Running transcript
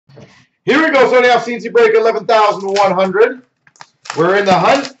Here we go, starting off CNC break 11,100. We're in the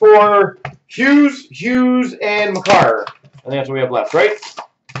hunt for Hughes, and McCarr. I think that's what we have left, right?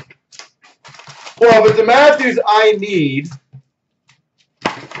 Well, if it's the Matthews I need,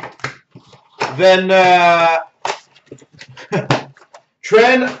 then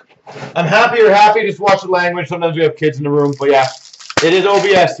Trent, I'm happy you're happy. Just watch the language. Sometimes we have kids in the room, but yeah, it is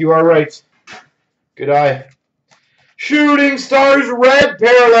OBS. You are right. Good eye. Shooting Stars red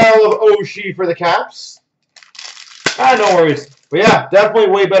parallel of Oshie for the Caps. No worries. But yeah,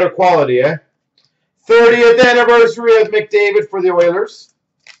 definitely way better quality, eh? 30th anniversary of McDavid for the Oilers.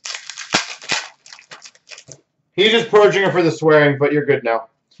 He's just purging her for the swearing, but you're good now.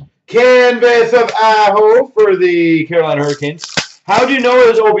 Canvas of Aho for the Carolina Hurricanes. How do you know it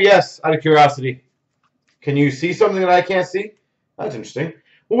was OBS, out of curiosity? Can you see something that I can't see? That's interesting.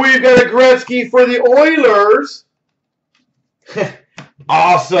 We've got a Gretzky for the Oilers.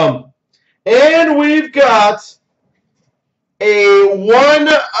 Awesome. And we've got a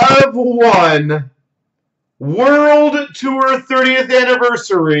 1/1 World Tour 30th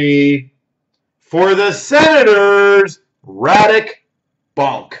anniversary for the Senators, Radek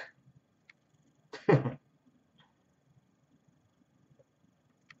Bonk.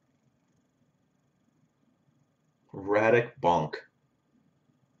 Radek Bonk.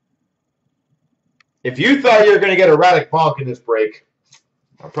 If you thought you were going to get a Radek Bonk in this break,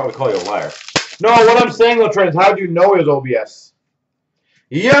 I'll probably call you a liar. No, what I'm saying, though, Trent, is how do you know it was OBS?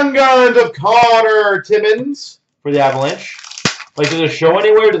 Young Guns of Connor Timmins for the Avalanche. Like, does it show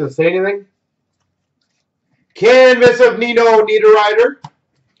anywhere? Does it say anything? Canvas of Nino Niederreiter,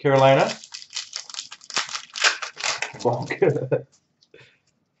 Carolina. Bonk.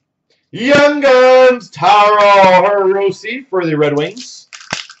 Young Guns Taro Hirose for the Red Wings.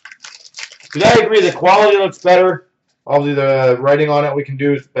 Because I agree, the quality looks better. Obviously, the writing on it we can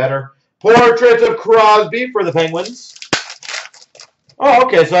do is better. Portrait of Crosby for the Penguins. Oh,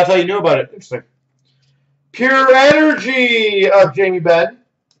 okay, so that's how you knew about it. Interesting. Pure Energy of Jamie Benn.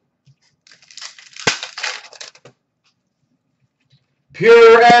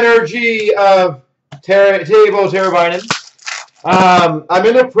 Pure Energy of Teuvo Teravainen. I'm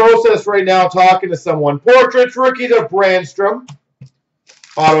in the process right now talking to someone. Portraits Rookies of Brandstrom,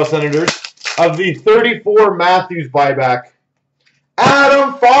 Ottawa Senators, of the 34 Matthews buyback.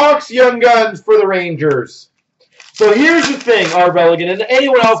 Adam Fox Young Guns for the Rangers. So here's the thing, R. Belligan, and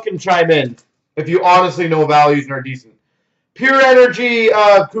anyone else can chime in if you honestly know values and are decent. Pure Energy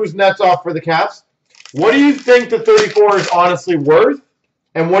of Kuznetsov for the Caps. What do you think the 34 is honestly worth?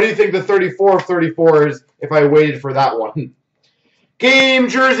 And what do you think the 34 of 34 is if I waited for that one? Game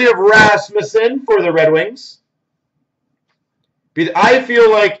jersey of Rasmussen for the Red Wings. I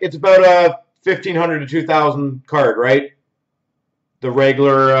feel like it's about a 1,500 to 2,000 card, right? The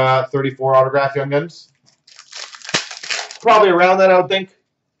regular 34 autograph Young Guns. Probably around that, I would think.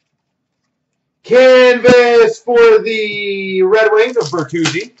 Canvas for the Red Wings of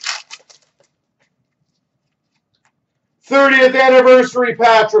Bertuzzi. 30th anniversary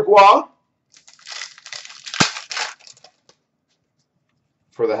Patrick Waugh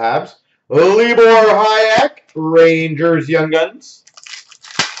for the Habs. Libor Hayek, Rangers Young Guns.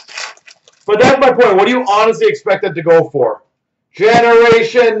 But that's my point. What do you honestly expect it to go for?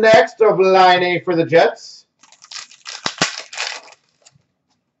 Generation Next of Line for the Jets.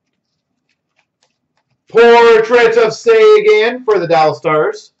 Portraits of Sagan for the Dallas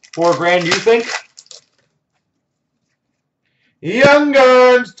Stars. $4,000, you think? Young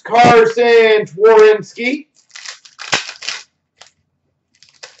Guns Carson Twarynski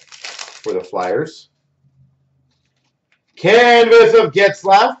for the Flyers. Canvas of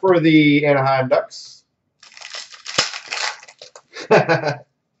Getzlaf for the Anaheim Ducks.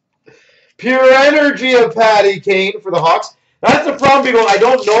 Pure Energy of Patty Kane for the Hawks. That's the problem, people. I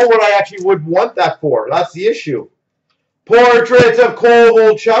don't know what I actually would want that for. That's the issue. Portraits of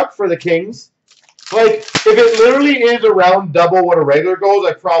Kovalchuk for the Kings. Like, if it literally is around double what a regular goes,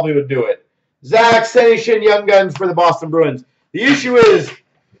 I probably would do it. Zach Senyshyn Young Guns for the Boston Bruins. The issue is,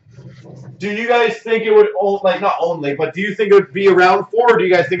 do you guys think it would, like, not only, but do you think it would be around 4, or do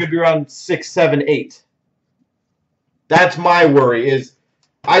you guys think it would be around 6, 7, 8? That's my worry, is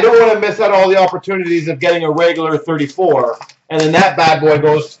I don't want to miss out all the opportunities of getting a regular 34, and then that bad boy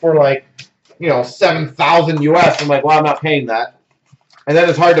goes for, like, you know, 7,000 US. I'm like, well, I'm not paying that. And then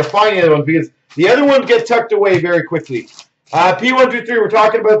it's hard to find the other ones because the other ones get tucked away very quickly. P123, we're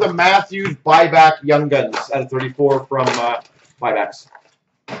talking about the Matthews buyback Young Guns at a 34 from buybacks.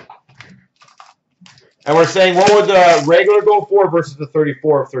 And we're saying, what would the regular go for versus the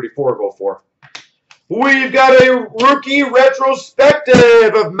 34 of 34 go for? We've got a rookie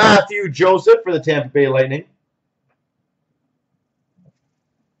retrospective of Matthew Joseph for the Tampa Bay Lightning.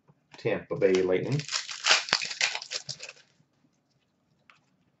 Tampa Bay Lightning.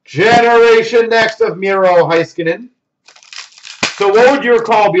 Generation next of Miro Heiskanen. So what would your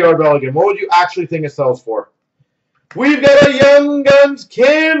call be, Arbel, again? What would you actually think it sells for? We've got a Young Guns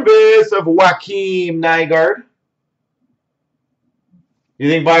canvas of Joakim Nygard. You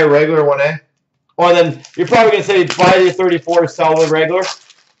think buy a regular one, eh? Or then you're probably going to say buy the 34, sell the regular.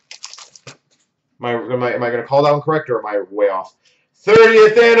 Am I going to call that one correct, or am I way off?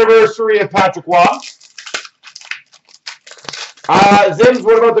 30th anniversary of Patrick Waugh. Zims,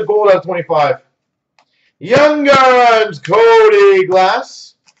 what about the gold out of 25? Young Guns, Cody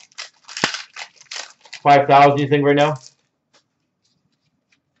Glass. 5,000, you think, right now?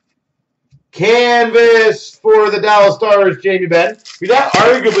 Canvas for the Dallas Stars, Jamie Benn. That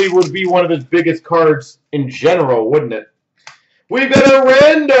arguably would be one of his biggest cards in general, wouldn't it? We've got a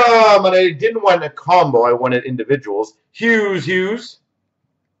random, and I didn't want a combo, I wanted individuals. Hughes.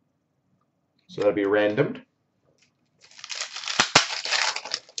 So that'd be randomed.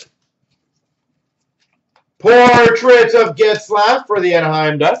 Portraits of Getzlaf for the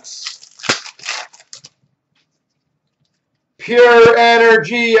Anaheim Ducks. Pure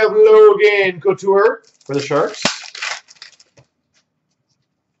Energy of Logan Couture for the Sharks.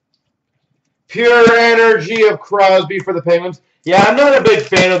 Pure Energy of Crosby for the Penguins. Yeah, I'm not a big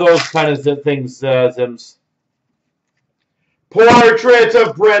fan of those kind of things, Zims. Portraits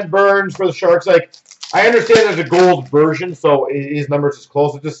of Brent Burns for the Sharks. Like, I understand there's a gold version, so his numbers is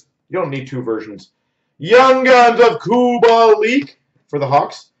close. It just, you don't need two versions. Young Guns of Kuba Leak for the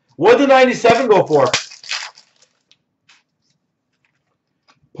Hawks. What did the 97 go for?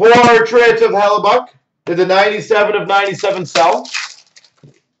 Portraits of Hellebuck. Did the 97 of 97 sell?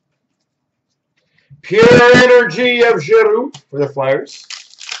 Pure Energy of Giroux for the Flyers.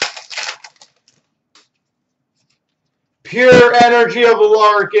 Pure Energy of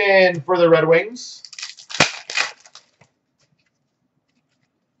Larkin for the Red Wings.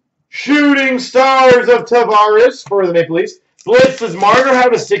 Shooting Stars of Tavares for the Maple Leafs. Blitz, does Marner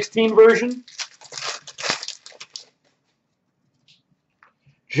have a 16 version?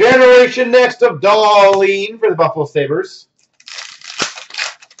 Generation next of Darlene for the Buffalo Sabres.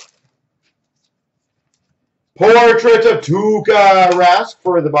 Portrait of Tuukka Rask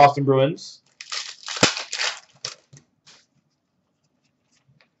for the Boston Bruins.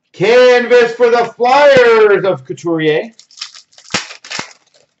 Canvas for the Flyers of Couturier.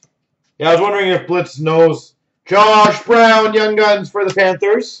 Yeah, I was wondering if Blitz knows. Josh Brown, Young Guns for the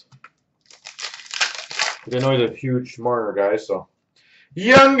Panthers. I know he's a huge Marner guy, so.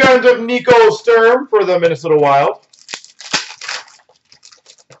 Young Guns of Nico Sturm for the Minnesota Wild.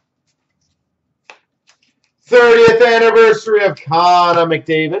 30th anniversary of Connor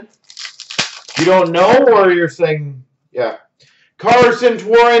McDavid. You don't know, or you're saying, yeah. Carson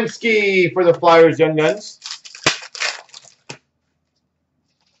Twarynski for the Flyers Young Guns.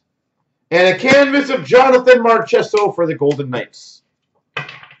 And a canvas of Jonathan Marchessault for the Golden Knights.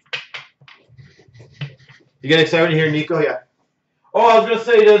 You get excited when you hear Nico? Yeah. Oh, I was going to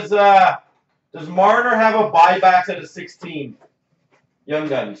say, does Marner have a buyback at a 16? Young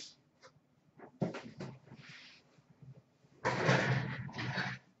Guns.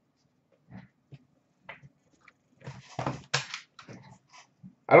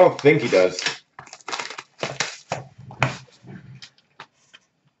 I don't think he does.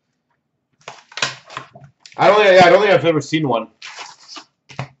 I don't think I've ever seen one.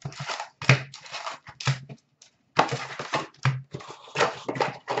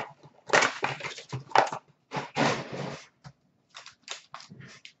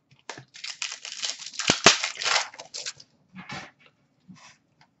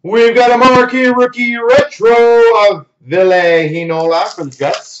 We've got a marquee rookie retro of Ville Heinola for the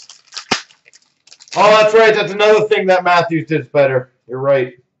Jets. Oh, that's right. That's another thing that Matthews did better. You're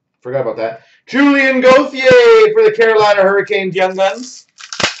right. Forgot about that. Julian Gauthier for the Carolina Hurricanes Young Guns.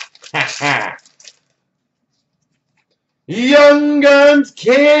 Young Guns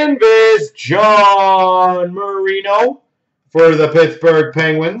canvas John Marino for the Pittsburgh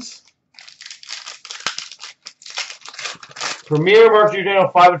Penguins. Premier Mark Giordano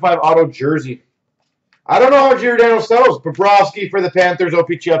 5/5 auto jersey. I don't know how Giordano sells. Bobrovsky for the Panthers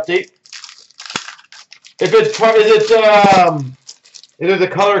OPG update. If it's is it the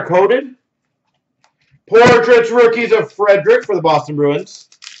color coded? Portraits rookies of Frederick for the Boston Bruins.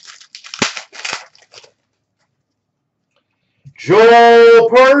 Joel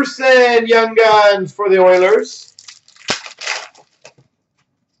Person Young Guns for the Oilers.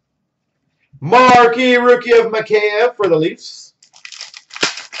 Marquee rookie of McKayev for the Leafs.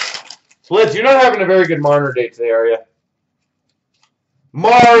 Blitz, you're not having a very good Marner day today, are you?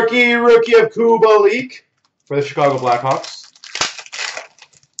 Marquee rookie of Kubalik for the Chicago Blackhawks.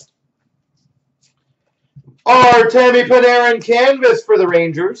 Artemi Panarin canvas for the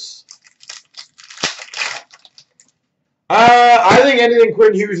Rangers. I think anything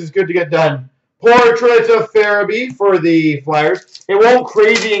Quinn Hughes is good to get done. Portrait of Farabee for the Flyers. It won't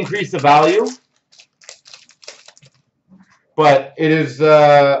crazy increase the value, but it is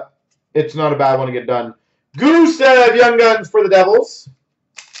it's not a bad one to get done. Gusev Young Guns for the Devils.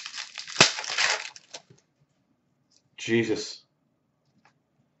 Jesus.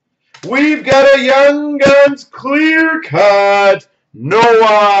 We've got a Young Guns clear cut.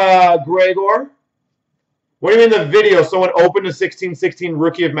 Noah Gregor. What do you mean the video? Someone opened a 16-16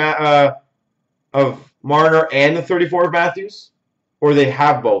 rookie of Marner and the 34 of Matthews? Or they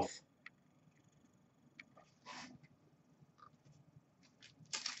have both?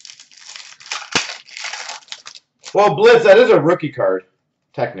 Well, Blitz, that is a rookie card,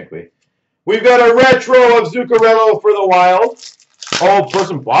 technically. We've got a retro of Zuccarello for the Wild. Oh,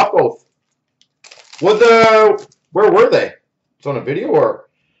 person bought both. Where were they? It's on a video or?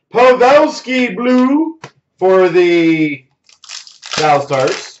 Pavelski blue for the Dallas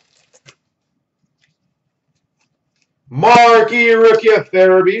Stars. Marquee rookie of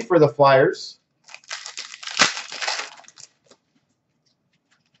Farabee for the Flyers.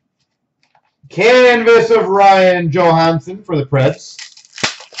 Canvas of Ryan Johansson for the Preds.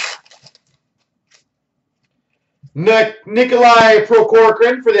 Nikolai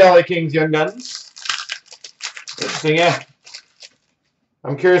Prokhorkin for the LA Kings Young Guns. Interesting, yeah.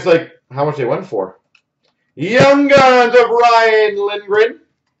 I'm curious, like, how much they went for. Young Guns of Ryan Lindgren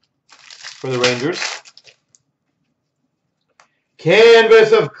for the Rangers.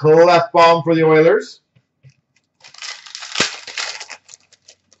 Canvas of Clefbaum for the Oilers.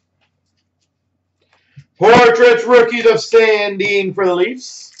 Portraits rookies of Sandin for the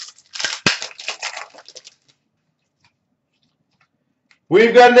Leafs.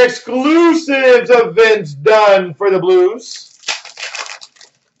 We've got an exclusives of Vince Dunn for the Blues.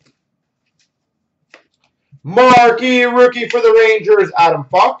 Marquee rookie for the Rangers, Adam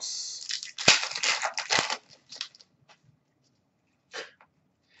Fox.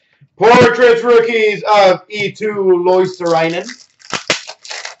 Portraits rookies of E2 Loisterainen.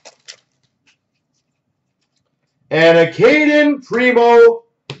 And a Caden Primo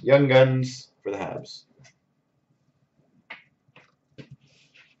Young Guns for the Habs.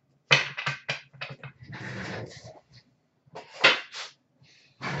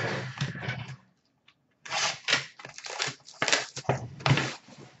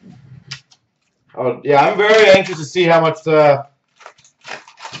 Oh, yeah, I'm very anxious to see how much those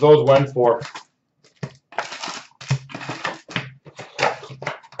went for.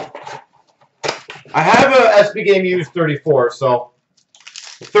 I have a SB Game used 34, so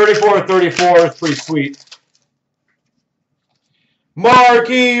 34 is pretty sweet.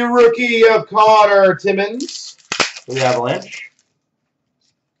 Marquee rookie of Connor Timmins for the Avalanche.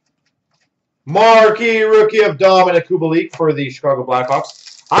 Marquee rookie of Dominic Kubalik for the Chicago Blackhawks.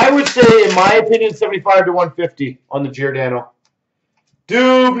 I would say, in my opinion, 75 to 150 on the Giordano.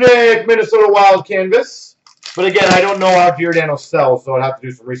 Dubnyk, Minnesota Wild canvas. But again, I don't know how Giordano sells, so I'd have to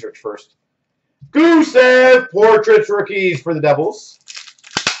do some research first. Gusev, portraits rookies for the Devils.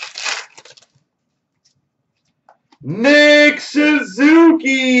 Nick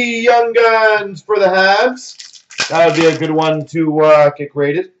Suzuki, Young Guns for the Habs. That would be a good one to get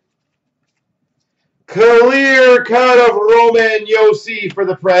graded. Clear cut of Roman Josi for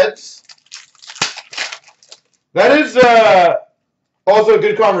the Preds. That is also a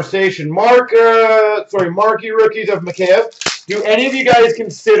good conversation. Marquee rookies of McKayev. Do any of you guys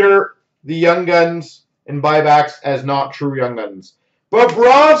consider the Young Guns and buybacks as not true Young Guns?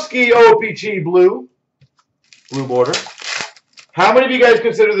 Bobrovsky OPG blue border. How many of you guys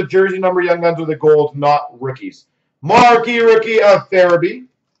consider the jersey number Young Guns with the gold not rookies? Marquee rookie of Farabee.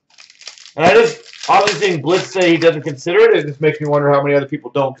 And I just obviously seeing Blitz say he doesn't consider it. It just makes me wonder how many other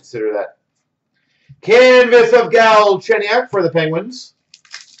people don't consider that. Canvas of Galchenyuk for the Penguins.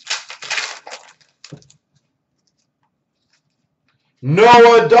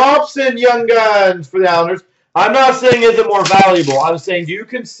 Noah Dobson Young Guns for the Islanders. I'm not saying is it more valuable. I'm saying do you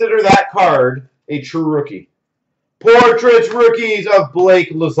consider that card a true rookie? Portraits rookies of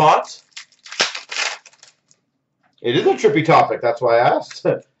Blake Lizotte. It is a trippy topic. That's why I asked.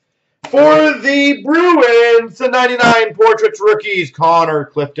 For the Bruins, the 99 portraits rookies, Connor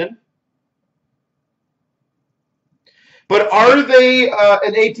Clifton. But are they an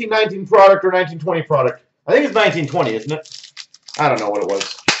 1819 product or 1920 product? I think it's 1920, isn't it? I don't know what it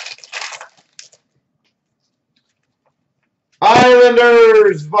was.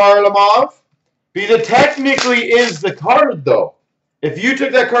 Islanders, Varlamov. Because it technically is the card, though. If you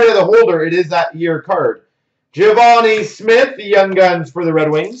took that card of the holder, it is that year card. Giovanni Smith, the Young Guns for the Red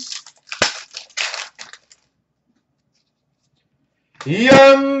Wings.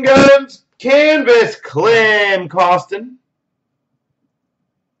 Young Guns Canvas, Clem Costin.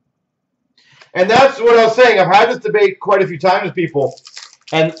 And that's what I was saying. I've had this debate quite a few times with people.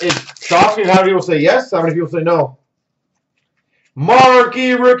 And it shocks me how many people say yes, how many people say no.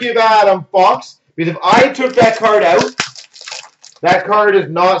 Marquee rookie of Adam Fox. Because if I took that card out, that card is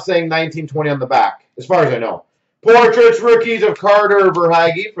not saying 1920 on the back, as far as I know. Portraits rookies of Carter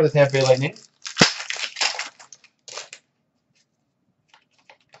Verhaeghe for the Tampa Bay Lightning.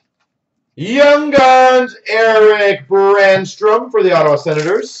 Young Guns Eric Brandstrom for the Ottawa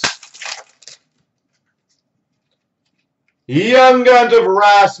Senators. Young Guns of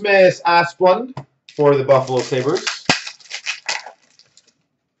Rasmus Asplund for the Buffalo Sabres.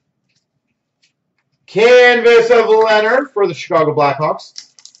 Canvas of Leonard for the Chicago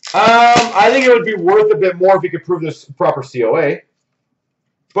Blackhawks. I think it would be worth a bit more if you could prove this proper COA.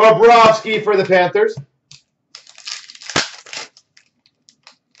 Bobrovsky for the Panthers.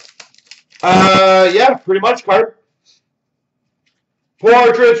 Yeah, pretty much card.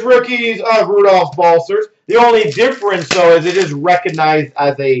 Portraits rookies of Rudolph Balcers. The only difference, though, is it is recognized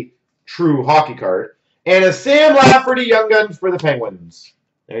as a true hockey card. And a Sam Lafferty Young Guns for the Penguins.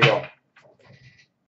 There you go.